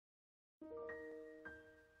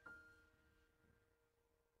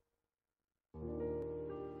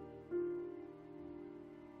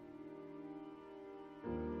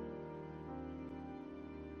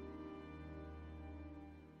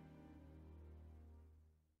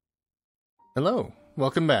Hello,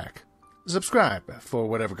 welcome back. Subscribe for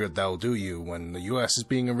whatever good that'll do you when the US is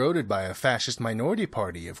being eroded by a fascist minority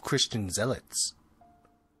party of Christian zealots.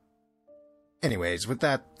 Anyways, with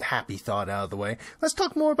that happy thought out of the way, let's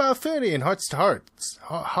talk more about affinity and hearts to hearts.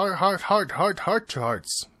 Heart to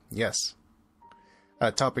hearts. Yes.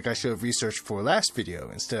 A topic I should have researched for last video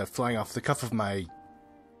instead of flying off the cuff of my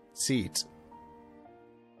seat.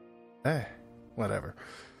 Whatever.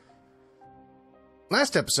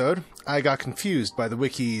 Last episode, I got confused by the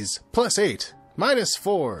wiki's +8,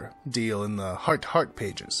 -4 deal in the heart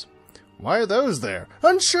pages. Why are those there?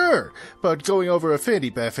 Unsure, but going over affinity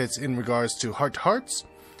benefits in regards to hearts.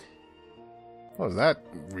 What does that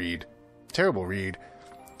read? Terrible read.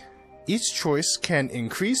 Each choice can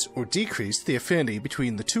increase or decrease the affinity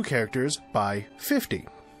between the two characters by 50.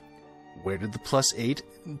 Where did the +8,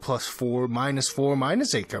 +4, -4,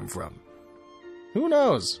 -8 come from? Who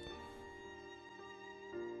knows?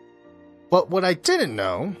 But what I didn't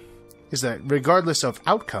know is that regardless of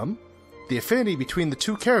outcome, the affinity between the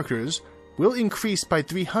two characters will increase by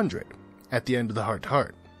 300 at the end of the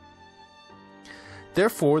heart-to-heart.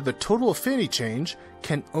 Therefore, the total affinity change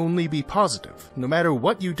can only be positive, no matter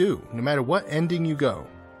what you do, no matter what ending you go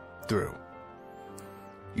through.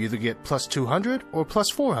 You either get +200 or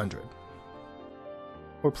 +400,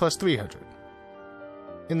 or +300.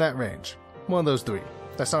 In that range. One of those three.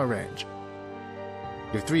 That's not a range.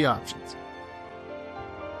 You have three options.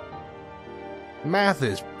 Math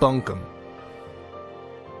is bunkum.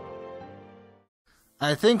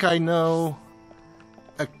 I think I know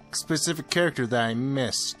a specific character that I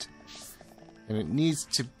missed. And it needs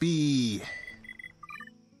to be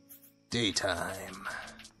daytime.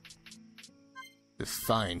 To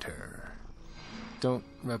find her. Don't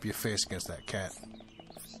rub your face against that cat.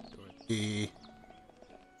 Dorothy.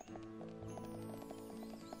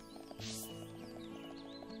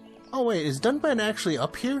 Oh wait, is Dunban actually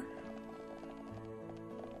up here?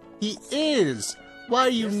 He is! Why are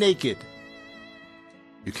you naked?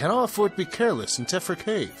 You cannot afford to be careless in Tephra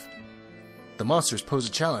Cave. The monsters pose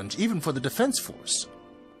a challenge even for the defense force.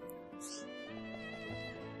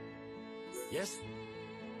 Yes?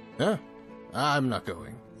 Huh? I'm not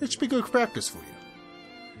going. It should be good practice for you.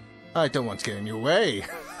 I don't want to get in your way.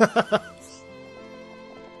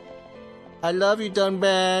 I love you,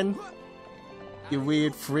 Dunban. You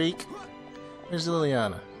weird freak. Where's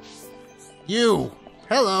Liliana? You!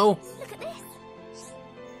 Hello! Look at this.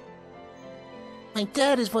 My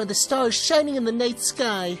dad is one of the stars shining in the night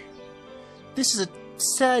sky. This is a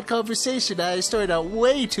sad conversation that I started out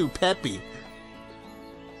way too peppy.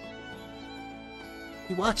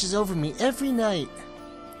 He watches over me every night.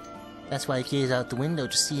 That's why I gaze out the window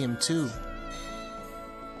to see him too.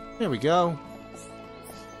 There we go.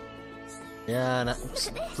 Yeah,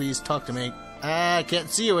 please talk to me. I can't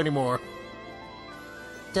see you anymore.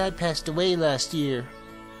 Dad passed away last year.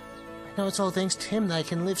 I know it's all thanks to him that I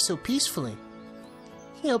can live so peacefully.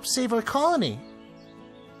 He helped save our colony.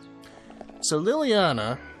 So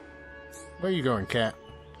Liliana... Where are you going, cat?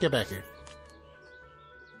 Get back here.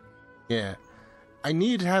 Yeah. I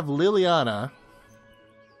need to have Liliana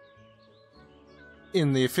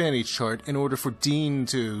in the affinity chart in order for Dean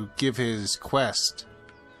to give his quest.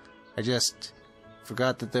 I just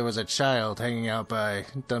forgot that there was a child hanging out by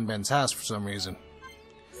Dunban's house for some reason.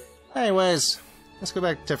 Anyways, let's go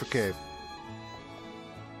back to Tephra Cave.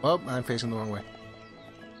 Oh, I'm facing the wrong way.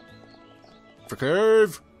 Tephra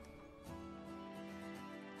Cave!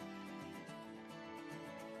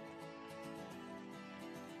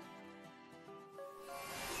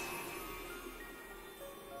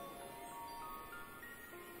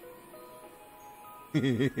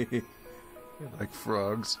 Like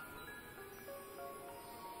frogs.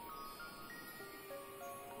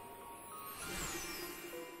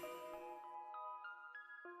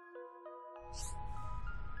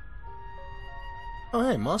 Oh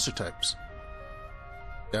hey, monster types.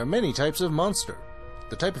 There are many types of monster.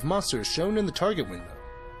 The type of monster is shown in the target window.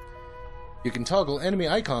 You can toggle enemy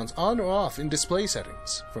icons on or off in display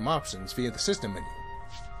settings from options via the system menu.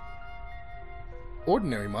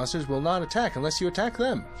 Ordinary monsters will not attack unless you attack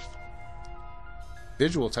them.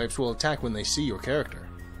 Visual types will attack when they see your character.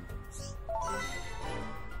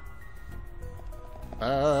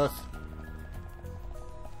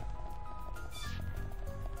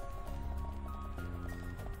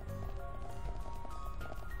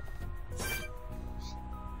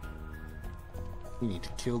 We need to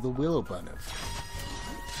kill the willow bunny.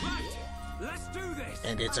 Right, let's do this.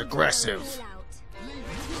 And it's aggressive.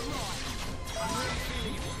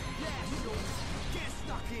 Get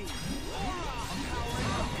stuck in.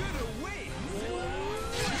 I'm gonna win.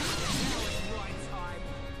 Right time.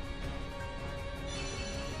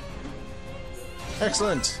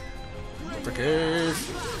 Excellent. Tephra Cave.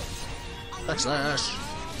 Backslash.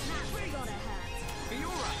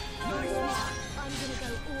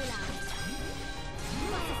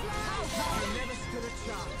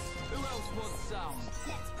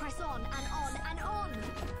 Let's press on and on and on.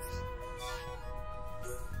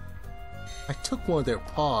 I took one of their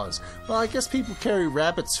paws. Well, I guess people carry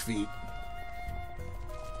rabbit's feet.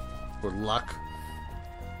 For luck.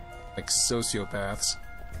 Like sociopaths.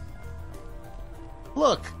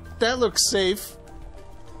 Look! That looks safe.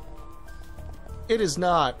 It is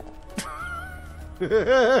not.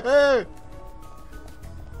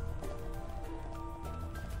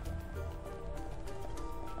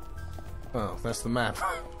 Oh, that's the map.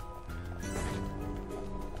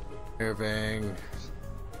 Irving.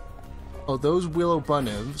 Oh, those willow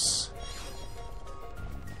bunnivs.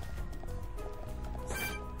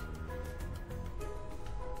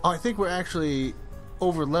 Oh, I think we're actually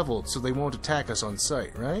over leveled, so they won't attack us on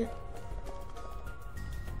sight, right?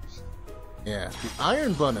 Yeah, the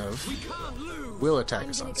iron bunniv will attack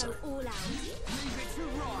us on sight. All out.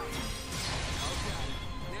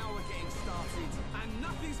 Now we're getting started, and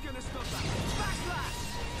nothing's gonna stop that. Backslash!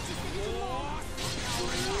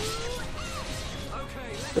 Okay,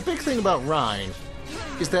 let's The big thing about Rhine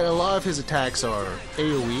is that a lot of his attacks are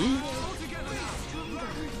AoE,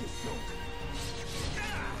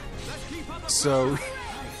 so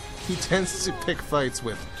he tends to pick fights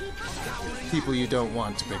with people you don't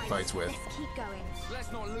want to pick fights with. Let's keep going.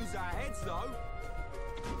 let's not lose our heads though.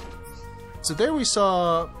 So there we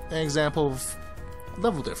saw an example of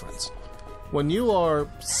level difference. When you are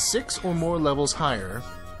 6 or more levels higher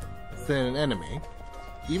than an enemy,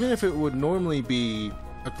 even if it would normally be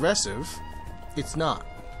aggressive, it's not.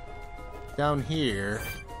 Down here,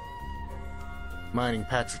 mining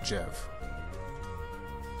Patrichev.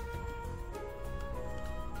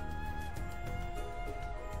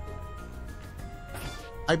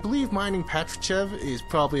 I believe mining Patrichev is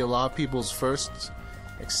probably a lot of people's first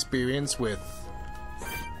experience with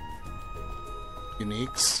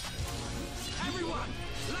uniques. Everyone,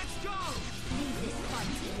 let's go!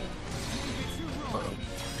 Uh-oh.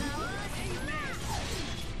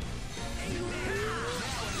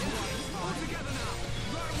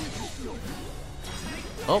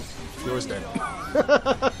 Oh, yours dead. Come on,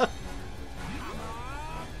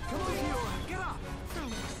 Fiora, get up!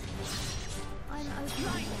 I'm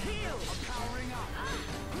okay. Heal! I'm powering up.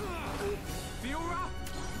 Fiora?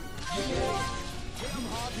 Hit him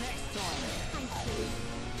hard next time. Thank you.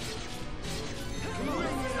 Come on,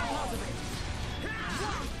 get out of it.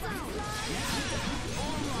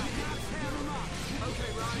 Alright, now tear him up.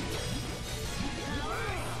 Okay, Ryan. I'm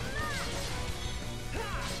powering up.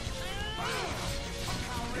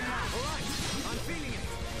 Alright, I'm feeling it.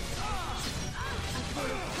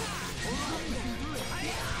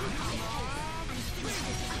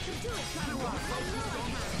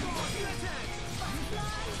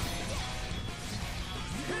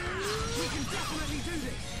 We can definitely do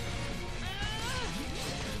this.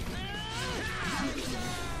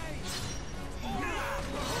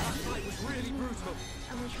 That fight was really brutal.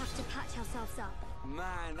 And we have to patch ourselves up.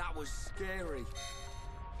 Man, that was scary.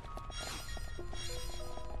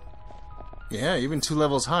 Yeah, even 2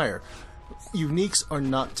 levels higher. Uniques are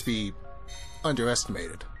not to be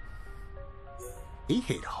underestimated. He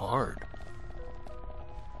hit hard.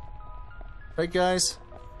 Right, guys?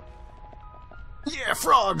 Yeah,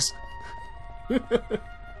 frogs!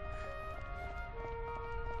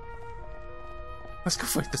 Let's go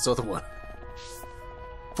fight this other one.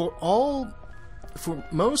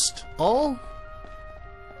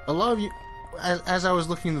 A lot of you, as I was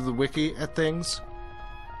looking at the wiki at things,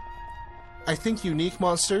 I think unique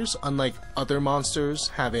monsters, unlike other monsters,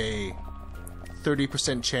 have a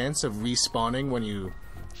 30% chance of respawning when you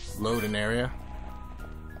load an area.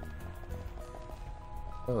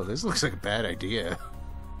 Oh, this looks like a bad idea.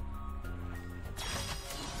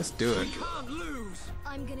 Let's do it. We can't lose.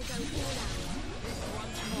 I'm gonna go all out.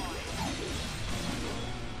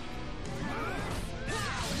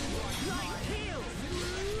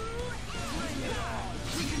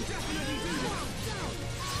 We can definitely do this.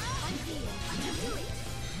 I'm feeling. I can do it.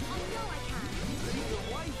 I know I can.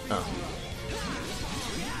 Oh.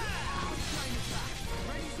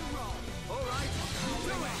 Ready to roll. All right,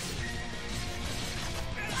 do it.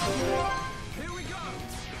 Here we go.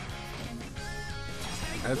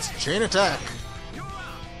 That's chain attack. You're up.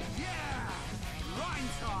 Yeah. Rhyme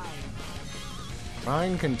time.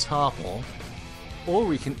 Rhine can topple, or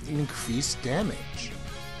we can increase damage.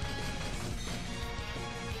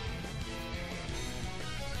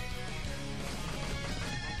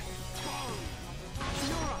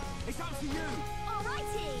 Fiora, it's up to you. All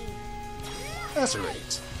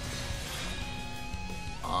Lacerate.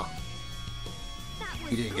 Aw.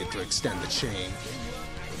 He didn't get to extend the chain.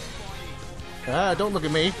 Ah, don't look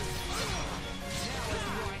at me.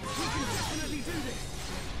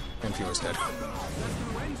 And Fior's dead.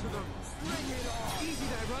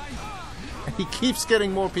 And he keeps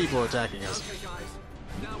getting more people attacking us. Okay, guys.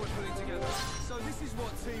 Now we're putting together. So this is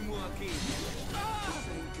what teamwork is. This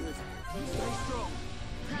ain't good. Stay strong.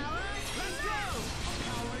 Let's go!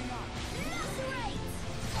 Powering up.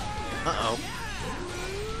 Uh-oh.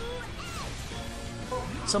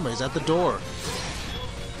 Somebody's at the door.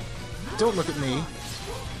 Don't look at me.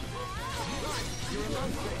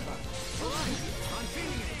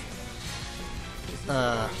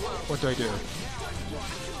 What do I do?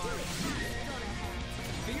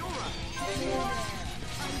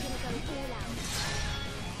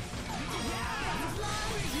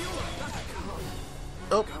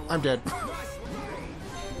 Oh, I'm dead.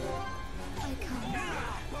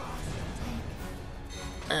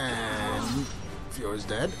 And Fior's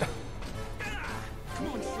dead.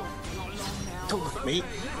 Don't look at me.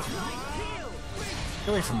 Get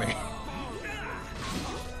away from me.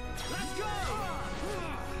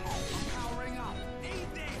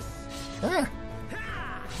 Ah.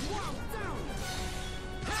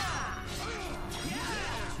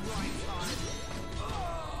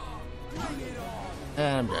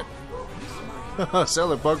 And I'm dead.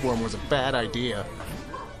 Cellar Bugworm was a bad idea.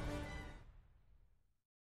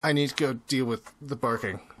 I need to go deal with the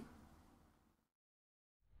barking.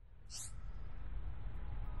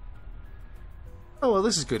 Oh, well,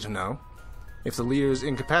 this is good to know. If the leader is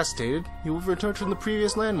incapacitated, he will return to the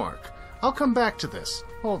previous landmark. I'll come back to this.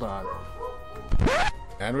 Hold on.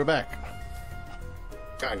 And we're back.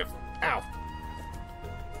 Kind of. Ow.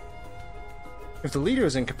 If the leader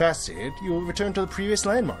is incapacitated, you will return to the previous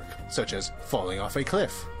landmark, such as falling off a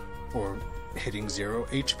cliff, or hitting 0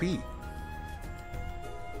 HP.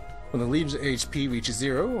 When the leader's HP reaches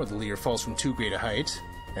 0, or the leader falls from too great a height,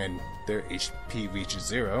 and their HP reaches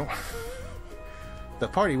 0, the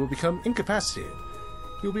party will become incapacitated.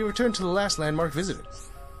 You will be returned to the last landmark visited.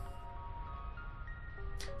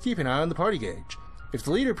 Keep an eye on the party gauge. If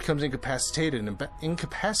the leader becomes incapacitated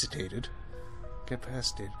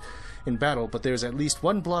in battle, but there is at least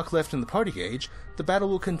one block left in the party gauge, the battle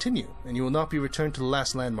will continue, and you will not be returned to the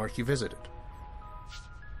last landmark you visited.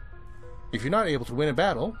 If you're not able to win a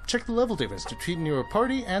battle, check the level difference between your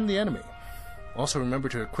party and the enemy. Also remember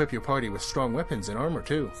to equip your party with strong weapons and armor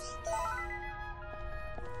too.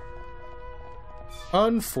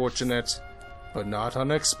 Unfortunate, but not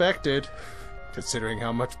unexpected, considering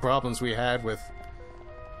how much problems we had with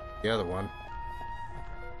the other one.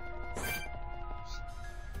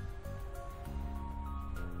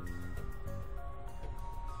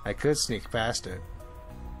 I could sneak past it.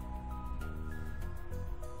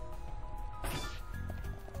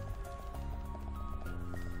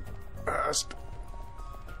 Past.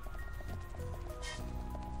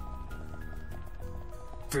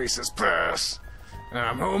 Faces pass. And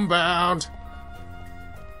I'm homebound.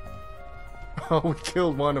 Oh, we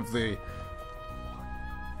killed one of the...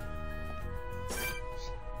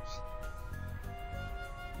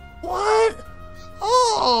 What?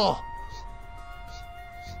 Oh!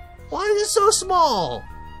 Why are you so small?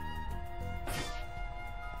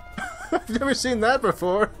 I've never seen that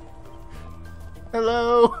before.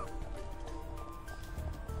 Hello?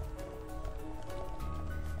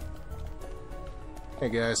 Hey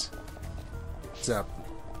guys. What's up?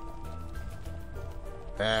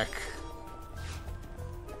 Back.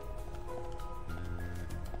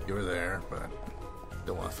 You were there, but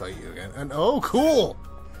don't want to fight you again. And oh, cool!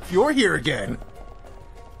 You're here again!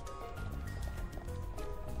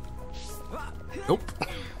 Nope.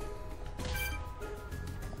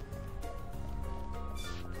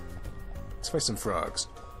 Let's fight some frogs.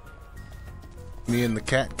 Me and the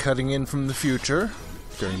cat cutting in from the future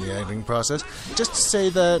during the editing process. Just to say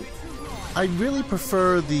that I really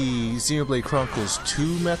prefer the Xenoblade Chronicles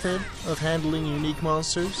 2 method of handling unique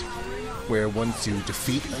monsters, where once you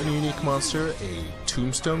defeat a unique monster, a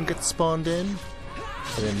tombstone gets spawned in, and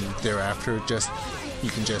then thereafter you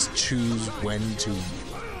can just choose when to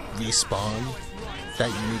respawn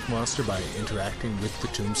that unique monster by interacting with the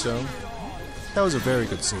tombstone. That was a very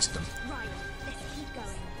good system. Right, let's keep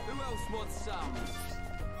going. Who else wants some?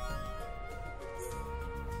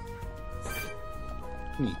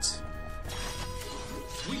 Neat.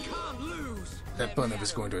 We can't lose. That Bunab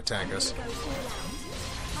is going to attack us. I'm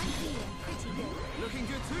feeling pretty good. Looking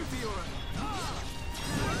good too, Fiora.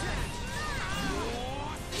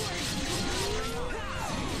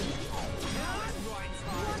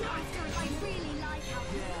 I really like how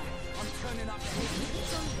I'm turning up the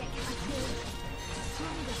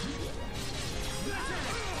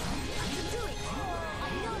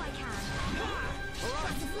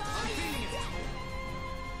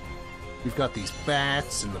We've got these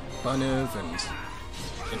bats and the Bunev and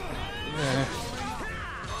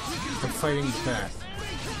I'm fighting the bat.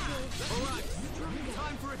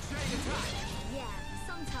 Time for a chain attack. Yeah,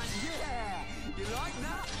 sometimes. Yeah, you like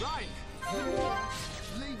that? Right.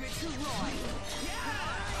 Leave it to right.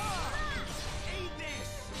 Yeah. Eat this.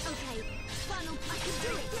 Okay, final. I can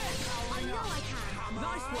do it. I know I can.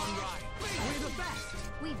 Nice one, right. We're the best.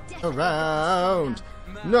 We've definitely Around.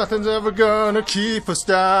 Nothing's ever gonna keep us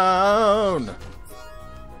down.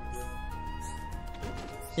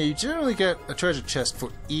 Yeah, you generally get a treasure chest for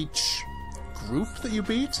each group that you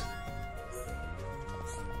beat.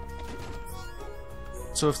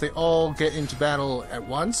 So if they all get into battle at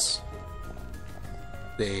once,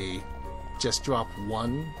 they just drop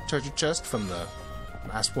one treasure chest from the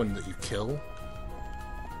last one that you kill.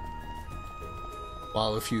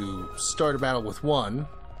 While if you start a battle with one,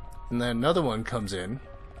 and then another one comes in,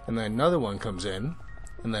 and then another one comes in,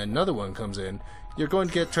 and then another one comes in, you're going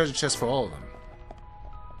to get treasure chests for all of them.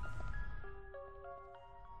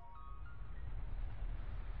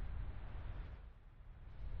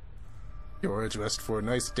 You're dressed for a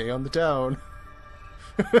nice day on the town.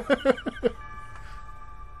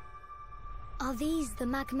 Are these the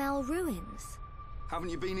Magmel ruins? Haven't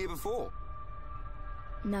you been here before?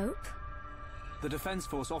 Nope. The Defense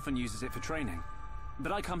Force often uses it for training,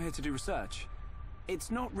 but I come here to do research. It's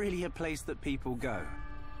not really a place that people go.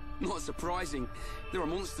 Not surprising. There are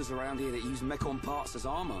monsters around here that use Mechon parts as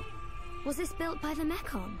armor. Was this built by the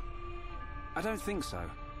Mechon? I don't think so.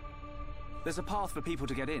 There's a path for people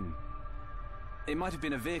to get in. It might have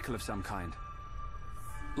been a vehicle of some kind.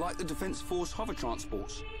 Like the Defense Force hover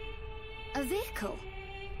transports. A vehicle?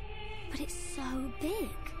 But it's so big.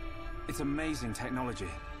 It's amazing technology.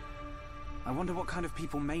 I wonder what kind of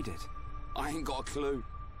people made it. I ain't got a clue.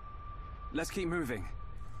 Let's keep moving.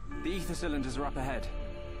 The ether cylinders are up ahead.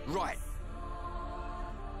 Right.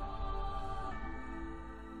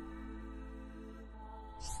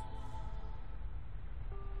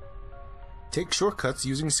 Take shortcuts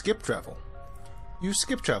using skip travel. Use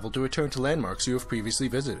skip travel to return to landmarks you have previously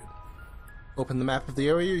visited. Open the map of the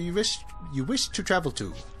area you wish to travel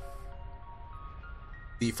to.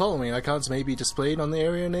 The following icons may be displayed on the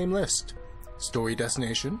area name list: Story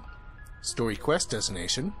Destination, Story Quest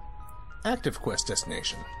Destination, Active Quest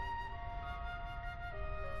Destination.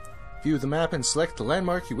 View the map and select the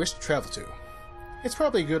landmark you wish to travel to. It's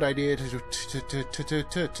probably a good idea to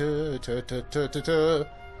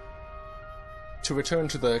return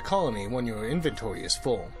to the colony when your inventory is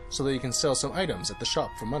full, so that you can sell some items at the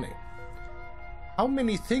shop for money. How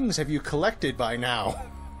many things have you collected by now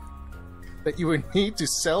that you would need to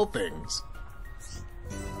sell things?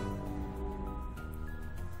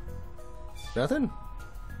 Nothing?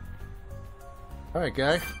 Alright,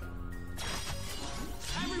 guy.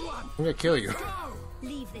 Everyone, I'm gonna kill you. go.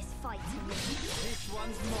 Leave this fight to me. This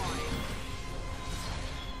one's mine.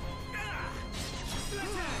 Split edge.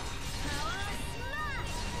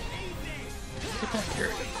 Eat this. Get back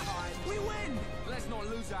here. We win. Let's not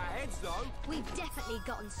lose our heads, though. We've definitely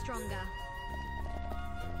gotten stronger.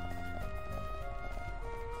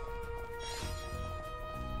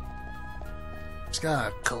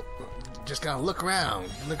 Just gotta look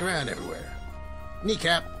around everywhere.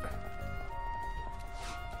 Kneecap.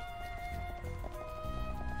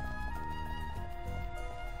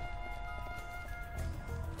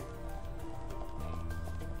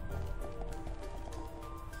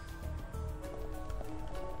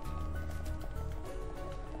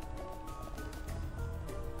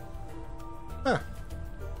 Huh.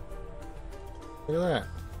 Look at that.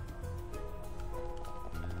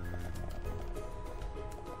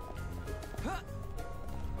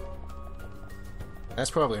 That's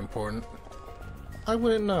probably important. I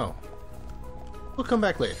wouldn't know. We'll come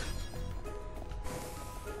back later.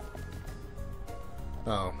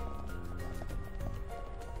 Oh.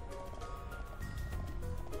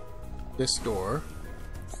 This door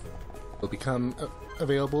will become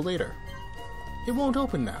available later. It won't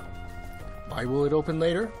open now. Why will it open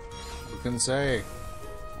later? Who can say?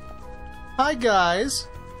 Hi guys!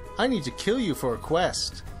 I need to kill you for a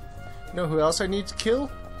quest. You know who else I need to kill?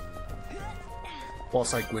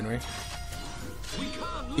 Wallside Gwynry.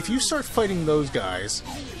 If you start fighting those guys,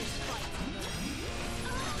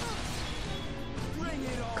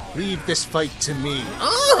 leave this fight to me.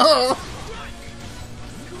 Oh!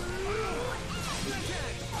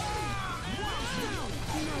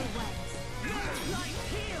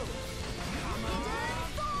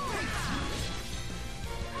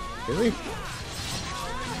 Really?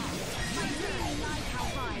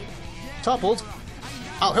 Toppled.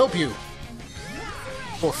 I'll help you.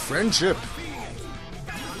 For friendship.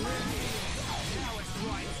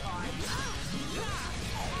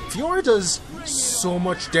 Fiora does so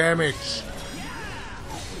much damage.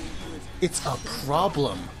 It's a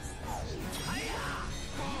problem.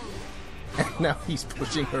 And now he's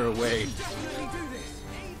pushing her away.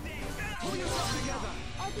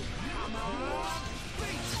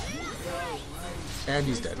 And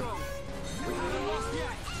he's dead.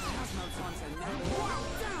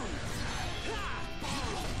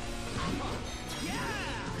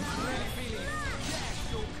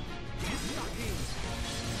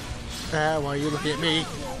 Ah, why are you looking at me?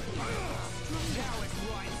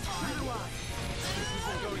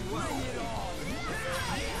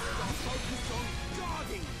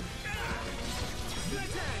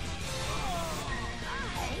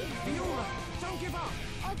 Don't give up!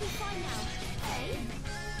 I'll be fine now. Hey?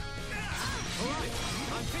 Alright,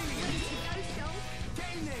 I'm feeling it! Go, Shulk. Get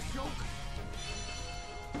in there, Shulk!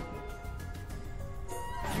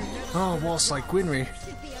 Oh, walls like Gwynry.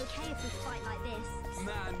 Should be okay if we fight like this.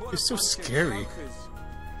 Man, what You're a so bunch of scary. jokers.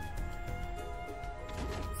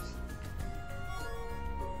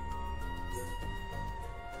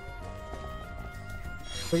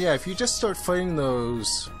 But yeah, if you just start fighting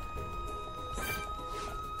those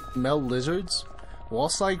Mel lizards,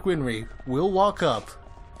 Wallslide Gwynry will walk up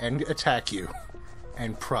and attack you,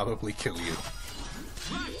 and probably kill you.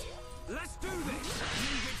 Right, let's do this!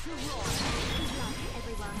 Leave it to Roy. Good luck,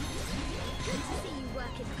 everyone. Good to see you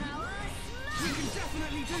working. Power We can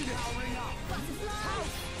definitely do this! Powering up! butterfly.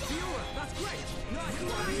 Fiora, that's great! Nice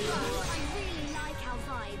one! I really like our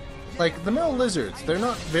vibe. Like, the Mel lizards, they're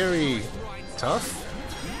not very tough,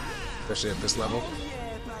 especially at this level.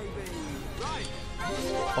 Yeah, baby! Right!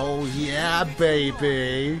 Oh yeah,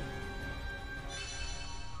 baby!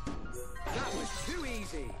 That was too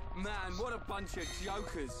easy! Man, what a bunch of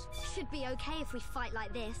jokers! Should be okay if we fight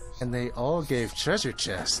like this. And they all gave treasure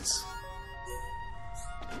chests.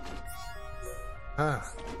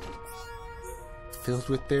 Ah. Filled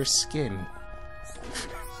with their skin.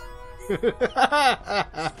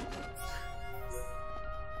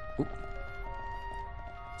 Oop.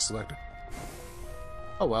 Selected.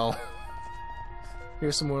 Oh well.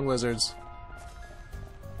 Here's some more lizards.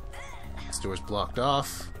 This door's blocked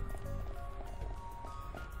off.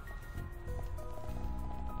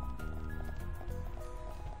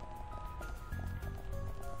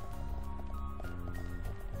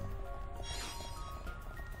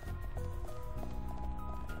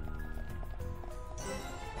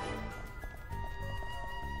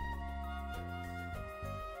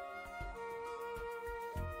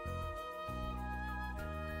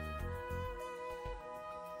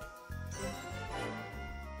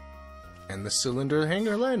 And the cylinder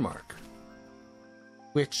hanger landmark,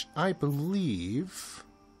 which I believe,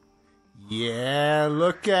 yeah,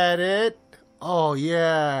 look at it. Oh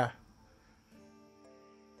yeah,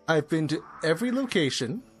 I've been to every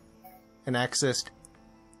location and accessed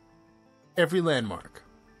every landmark,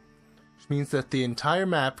 which means that the entire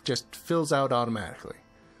map just fills out automatically.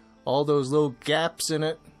 All those little gaps in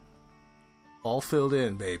it, all filled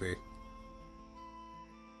in, baby.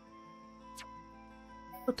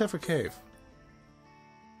 Oh, Tephra Cave.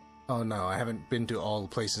 Oh no, I haven't been to all the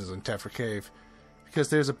places in Tephra Cave. Because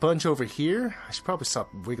there's a bunch over here. I should probably stop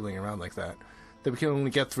wiggling around like that. That we can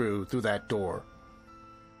only get through that door.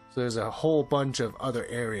 So there's a whole bunch of other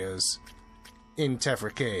areas in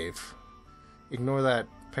Tephra Cave. Ignore that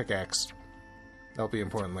pickaxe. That'll be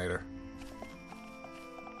important later.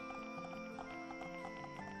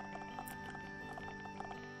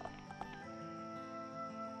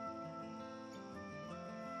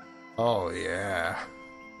 Oh, yeah.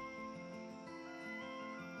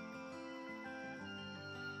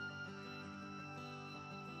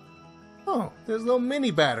 Oh, there's little mini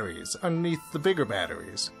batteries underneath the bigger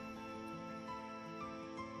batteries.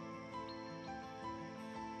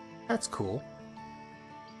 That's cool.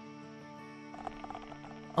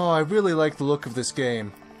 Oh, I really like the look of this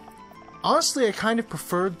game. Honestly, I kind of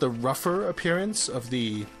preferred the rougher appearance of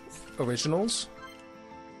the originals.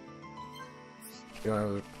 You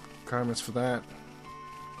know, requirements for that.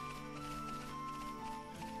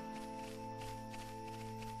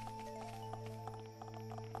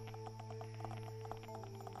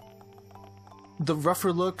 The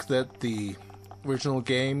rougher look that the original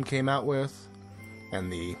game came out with,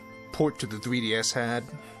 and the port to the 3DS had,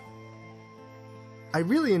 I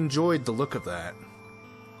really enjoyed the look of that.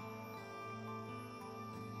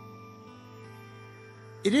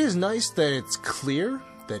 It is nice that it's clear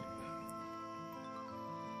that...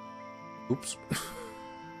 Oops.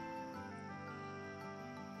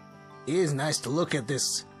 It is nice to look at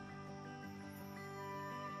this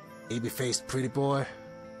baby-faced pretty boy.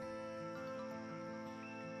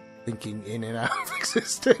 Thinking in and out of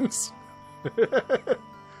existence.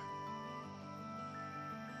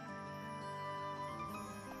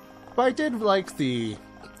 But I did like the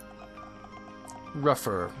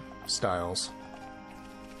rougher styles.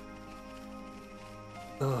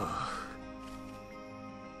 Ugh.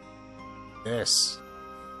 This.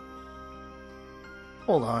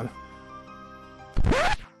 Hold on.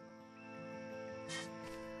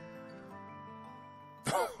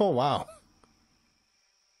 Oh, wow.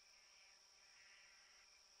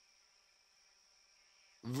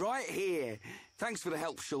 Right here. Thanks for the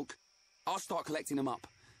help, Shulk. I'll start collecting them up.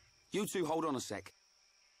 You two hold on a sec.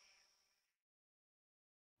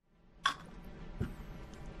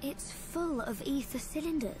 It's full of ether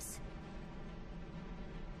cylinders.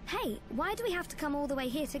 Hey, why do we have to come all the way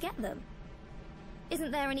here to get them?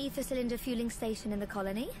 Isn't there an ether cylinder fueling station in the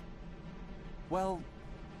colony? Well,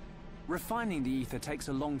 refining the ether takes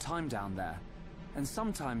a long time down there, and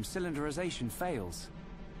sometimes cylinderization fails.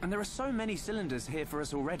 And there are so many cylinders here for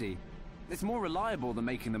us already. It's more reliable than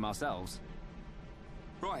making them ourselves.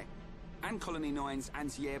 Right. And Colony 9's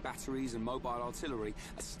anti-air batteries and mobile artillery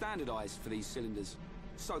are standardized for these cylinders,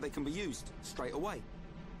 so they can be used straight away.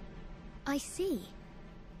 I see.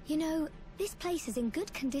 You know, this place is in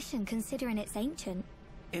good condition considering it's ancient.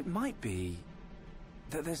 It might be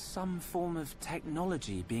that there's some form of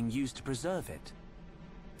technology being used to preserve it.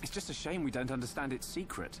 It's just a shame we don't understand its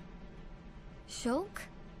secret. Shulk?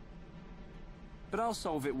 But I'll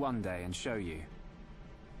solve it one day and show you.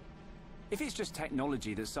 If it's just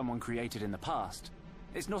technology that someone created in the past,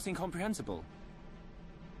 it's not incomprehensible.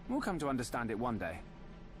 We'll come to understand it one day.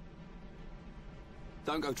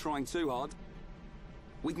 Don't go trying too hard.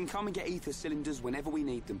 We can come and get ether cylinders whenever we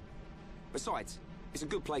need them. Besides, it's a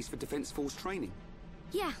good place for Defense Force training.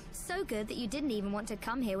 Yeah, so good that you didn't even want to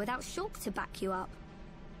come here without Shulk to back you up.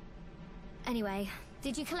 Anyway,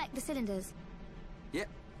 did you collect the cylinders? Yep,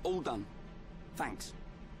 all done. Thanks.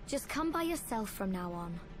 Just come by yourself from now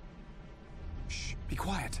on. Shh, be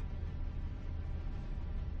quiet.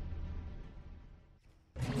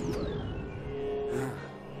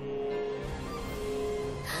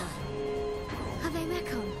 Are they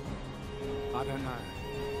Mekon? I don't know.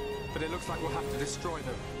 But it looks like we'll have to destroy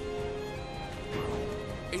them.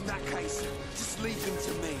 In that case, just leave them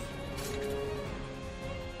to me.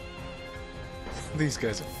 These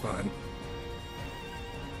guys are fun.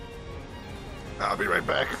 I'll be right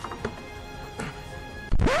back.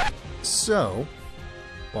 So,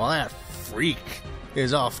 while that freak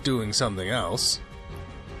is off doing something else,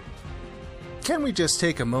 can we just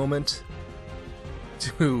take a moment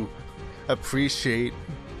to appreciate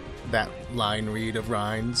that line read of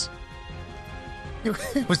Ryan's?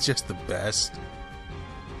 It was just the best.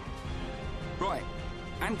 Right.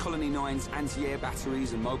 And Colony 9's anti-air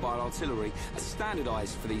batteries and mobile artillery are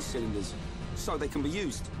standardized for these cylinders, so they can be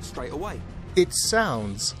used straight away. It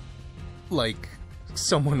sounds like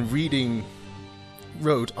someone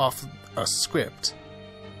wrote off a script.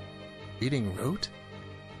 Wrote?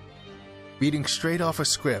 Reading straight off a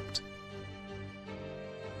script.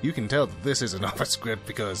 You can tell that this isn't off a script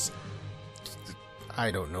because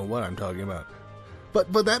I don't know what I'm talking about.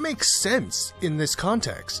 But that makes sense in this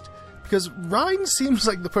context. Because Ryan seems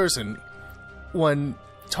like the person, when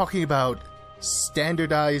talking about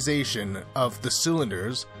standardization of the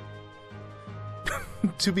cylinders,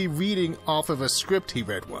 to be reading off of a script he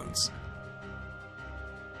read once.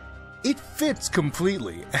 It fits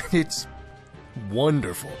completely, and it's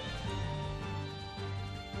wonderful.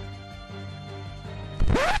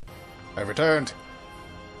 I've returned.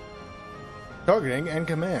 Targeting and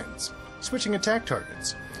commands. Switching attack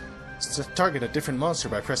targets. Target a different monster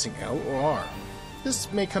by pressing L or R.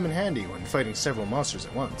 This may come in handy when fighting several monsters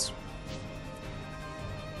at once.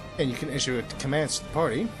 And you can issue commands to the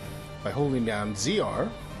party by holding down ZR,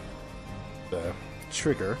 the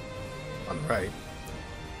trigger on the right,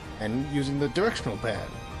 and using the directional pad.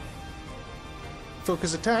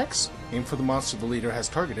 Focus attacks, aim for the monster the leader has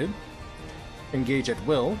targeted. Engage at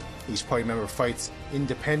will, each party member fights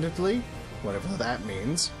independently, whatever that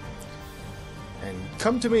means. And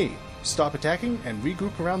come to me, stop attacking and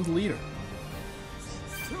regroup around the leader.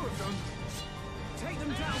 Two of them. Take them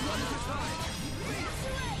down one at a time.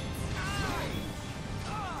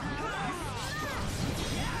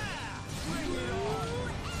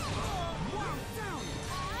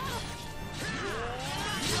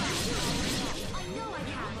 I know I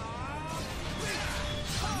can.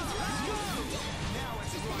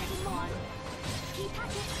 Keep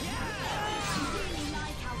at it. I really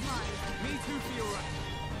like our vibe. Me too, Fiora.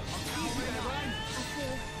 I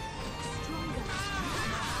feel stronger.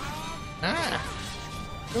 Ah!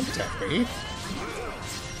 Don't attack me.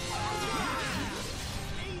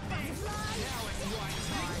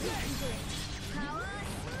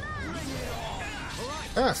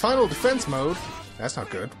 Ah, final defense mode. That's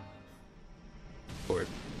not good. Or it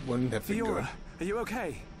wouldn't have been good. Fiora, are you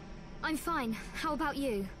okay? I'm fine. How about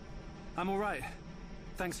you? I'm alright.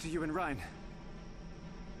 Thanks to you and Ryan.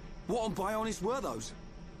 What on Bionis were those?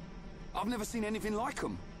 I've never seen anything like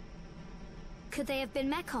them. Could they have been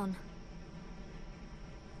Mechon?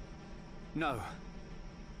 No.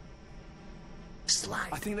 Slide.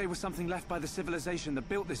 I think they were something left by the civilization that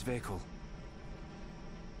built this vehicle.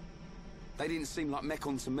 They didn't seem like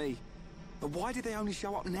Mechon to me. But why did they only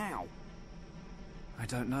show up now? I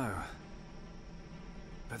don't know.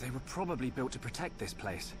 But they were probably built to protect this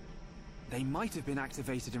place. They might have been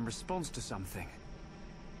activated in response to something.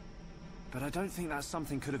 But I don't think that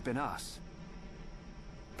something could have been us.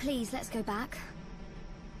 Please, let's go back.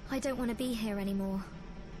 I don't want to be here anymore.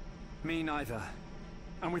 Me neither.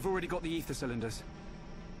 And we've already got the ether cylinders.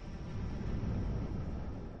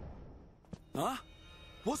 Huh?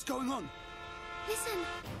 What's going on? Listen!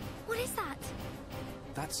 What is that?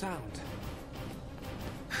 That sound.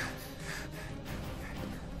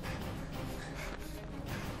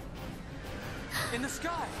 In the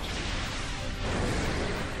sky!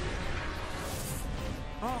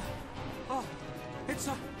 Oh, it's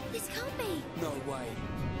a... This can't be! No way.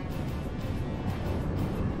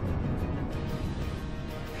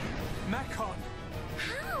 Mechon!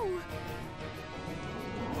 How?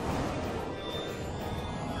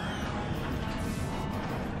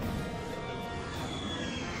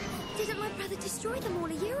 Didn't my brother destroy them all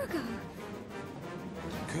a year ago?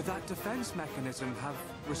 Could that defense mechanism have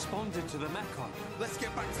responded to the Mechon? Let's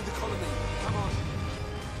get back to the colony. Come on.